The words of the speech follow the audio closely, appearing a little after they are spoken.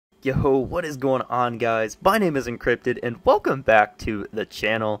Yo, what is going on, guys? My name is Encrypted and welcome back to the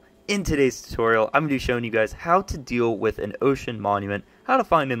channel. In today's tutorial, I'm going to be showing you guys how to deal with an ocean monument, how to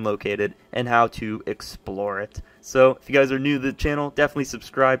find and locate it, and how to explore it. So, if you guys are new to the channel, definitely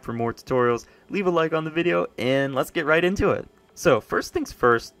subscribe for more tutorials, leave a like on the video, and let's get right into it. So, first things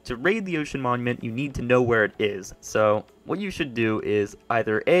first, to raid the ocean monument, you need to know where it is. So, what you should do is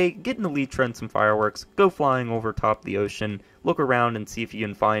either A, get an elytra and some fireworks, go flying over top of the ocean, look around and see if you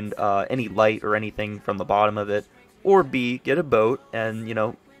can find any light or anything from the bottom of it, or B, get a boat and,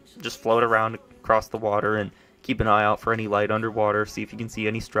 just float around across the water and keep an eye out for any light underwater, see if you can see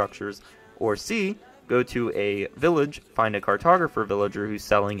any structures, or C, go to a village, find a cartographer villager who's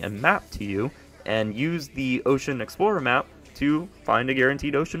selling a map to you, and use the Ocean Explorer map to find a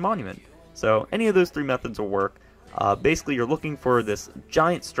guaranteed ocean monument. So any of those three methods will work. Basically, you're looking for this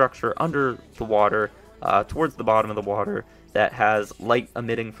giant structure under the water, towards the bottom of the water, that has light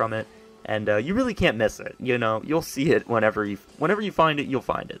emitting from it, and you really can't miss it. You'll see it whenever you find it, you'll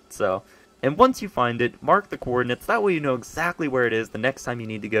find it. So, and once you find it, mark the coordinates. That way you know exactly where it is the next time you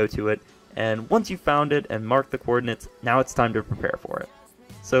need to go to it. And once you found it and marked the coordinates, now it's time to prepare for it.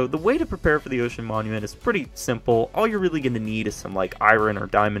 So the way to prepare for the ocean monument is pretty simple. All you're really going to need is some iron or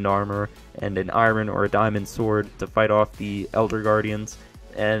diamond armor and an iron or a diamond sword to fight off the Elder Guardians.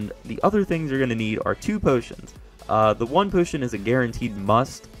 And the other things you're going to need are 2 potions. The one potion is a guaranteed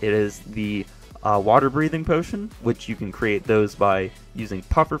must. It is the water breathing potion, which you can create those by using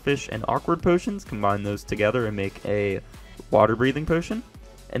pufferfish and awkward potions, combine those together and make a water breathing potion.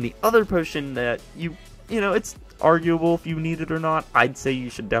 And the other potion that it's arguable if you need it or not. I'd say you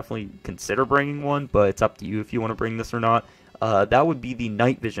should definitely consider bringing one, but it's up to you if you want to bring this or not. That would be the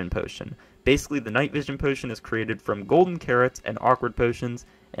night vision potion. Basically, the night vision potion is created from golden carrots and awkward potions,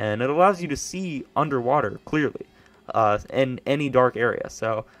 and it allows you to see underwater clearly in any dark area.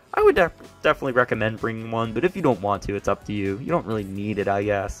 So I would definitely recommend bringing one, but if you don't want to, it's up to you. You don't really need it, I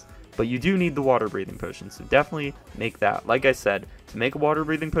guess. But you do need the water breathing potion, so definitely make that. Like I said, to make a water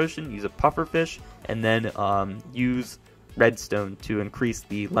breathing potion, use a pufferfish, and then use redstone to increase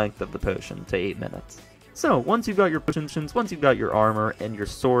the length of the potion to 8 minutes. So once you've got your potions, once you've got your armor and your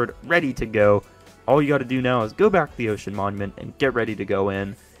sword ready to go, all you got to do now is go back to the ocean monument and get ready to go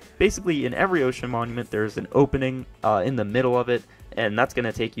in. Basically, in every ocean monument, there's an opening in the middle of it, and that's going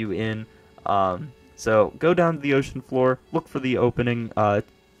to take you in. So go down to the ocean floor, look for the opening.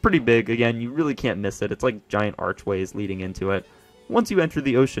 Pretty big. Again, you really can't miss it. It's like giant archways leading into it. Once you enter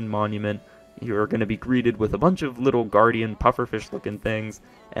the ocean monument, you're going to be greeted with a bunch of little guardian pufferfish looking things,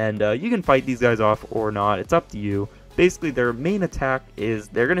 and you can fight these guys off or not. It's up to you. Basically, their main attack is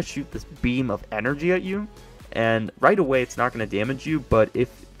they're going to shoot this beam of energy at you, and right away it's not going to damage you, but if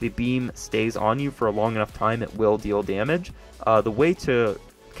the beam stays on you for a long enough time, it will deal damage. The way to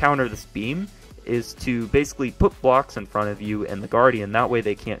counter this beam is to basically put blocks in front of you and the guardian. That way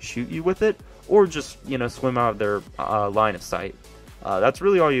they can't shoot you with it, or just swim out of their line of sight. That's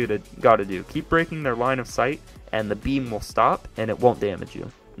really all you got to do. Keep breaking their line of sight and the beam will stop and it won't damage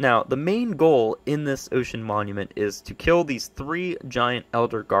you. Now, the main goal in this ocean monument is to kill these 3 giant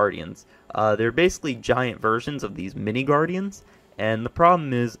Elder Guardians. They're basically giant versions of these mini guardians, and the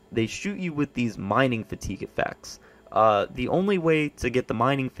problem is they shoot you with these mining fatigue effects. The only way to get the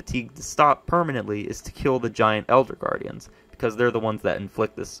mining fatigue to stop permanently is to kill the giant Elder Guardians, because they're the ones that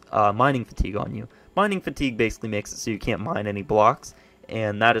inflict this mining fatigue on you. Mining fatigue basically makes it so you can't mine any blocks,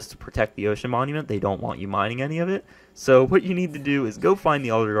 and that is to protect the ocean monument. They don't want you mining any of it. So what you need to do is go find the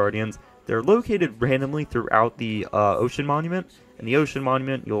Elder Guardians. They're located randomly throughout the ocean monument, and the ocean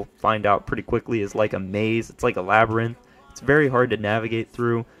monument, you'll find out pretty quickly, is like a maze. It's like a labyrinth. It's very hard to navigate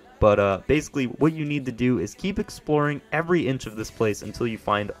through. But basically, what you need to do is keep exploring every inch of this place until you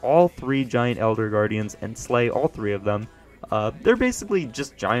find all 3 giant Elder Guardians and slay all 3 of them. They're basically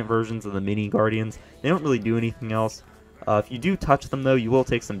just giant versions of the mini Guardians. They don't really do anything else. If you do touch them, though, you will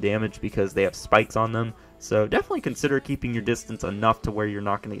take some damage because they have spikes on them. So definitely consider keeping your distance enough to where you're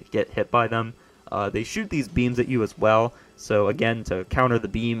not going to get hit by them. They shoot these beams at you as well. So again, to counter the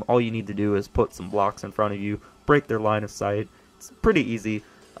beam, all you need to do is put some blocks in front of you, break their line of sight. It's pretty easy.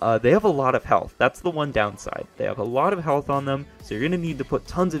 They have a lot of health. That's the one downside. They have a lot of health on them, so you're going to need to put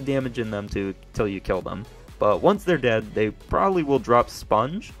tons of damage in them till you kill them. But once they're dead, they probably will drop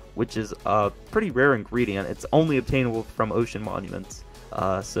sponge, which is a pretty rare ingredient. It's only obtainable from ocean monuments.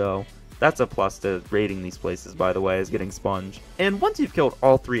 So that's a plus to raiding these places, by the way, is getting sponge. And once you've killed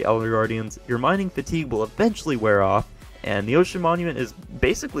all 3 Elder Guardians, your mining fatigue will eventually wear off, and the ocean monument is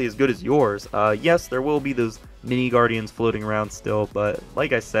basically as good as yours. Yes, there will be those mini guardians floating around still, but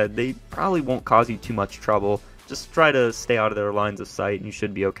like I said, they probably won't cause you too much trouble. just try to stay out of their lines of sight and you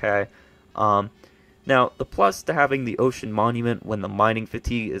should be okay. Now, the plus to having the ocean monument when the mining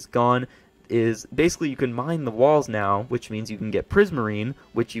fatigue is gone is basically you can mine the walls now, which means you can get prismarine,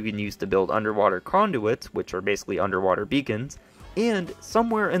 which you can use to build underwater conduits, which are basically underwater beacons, and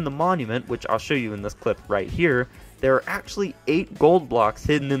somewhere in the monument, which I'll show you in this clip right here, there are actually 8 gold blocks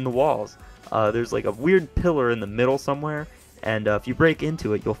hidden in the walls. There's like a weird pillar in the middle somewhere, and if you break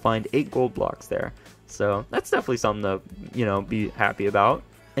into it, you'll find 8 gold blocks there. So that's definitely something to, you know, be happy about.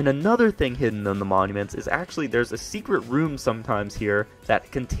 And another thing hidden in the monuments is actually there's a secret room sometimes here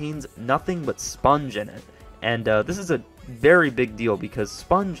that contains nothing but sponge in it. And this is a very big deal because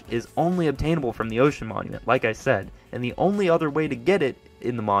sponge is only obtainable from the ocean monument, like I said. And the only other way to get it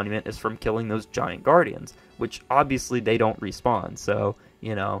in the monument is from killing those giant guardians, which obviously they don't respawn. So,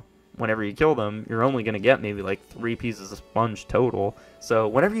 you know, whenever you kill them, you're only going to get maybe like 3 pieces of sponge total. So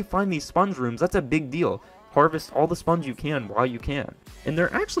whenever you find these sponge rooms, that's a big deal. Harvest all the sponge you can while you can. And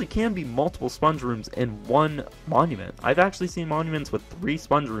there actually can be multiple sponge rooms in one monument. I've actually seen monuments with 3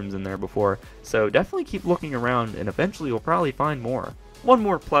 sponge rooms in there before, so definitely keep looking around and eventually you'll probably find more. One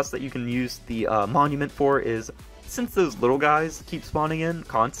more plus that you can use the monument for is, since those little guys keep spawning in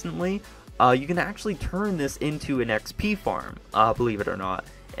constantly, you can actually turn this into an XP farm, believe it or not.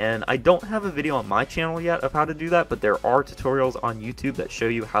 And I don't have a video on my channel yet of how to do that, but there are tutorials on YouTube that show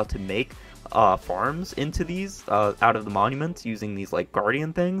you how to make farms into these out of the monuments using these like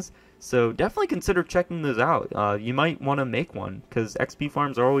guardian things. So definitely consider checking those out. You might want to make one because XP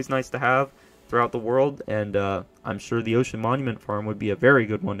farms are always nice to have throughout the world, and I'm sure the ocean monument farm would be a very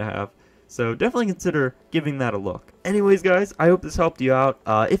good one to have. So definitely consider giving that a look. Anyways guys, I hope this helped you out.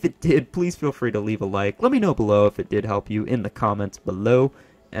 If it did, please feel free to leave a like. Let me know below if it did help you in the comments below.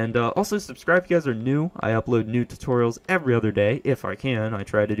 And also subscribe if you guys are new. I upload new tutorials every other day, if I can. I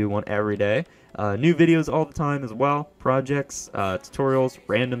try to do one every day. New videos all the time as well. Projects, tutorials,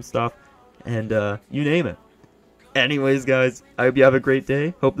 random stuff, and you name it. Anyways guys, I hope you have a great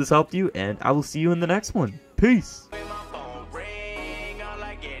day. Hope this helped you, and I will see you in the next one. Peace!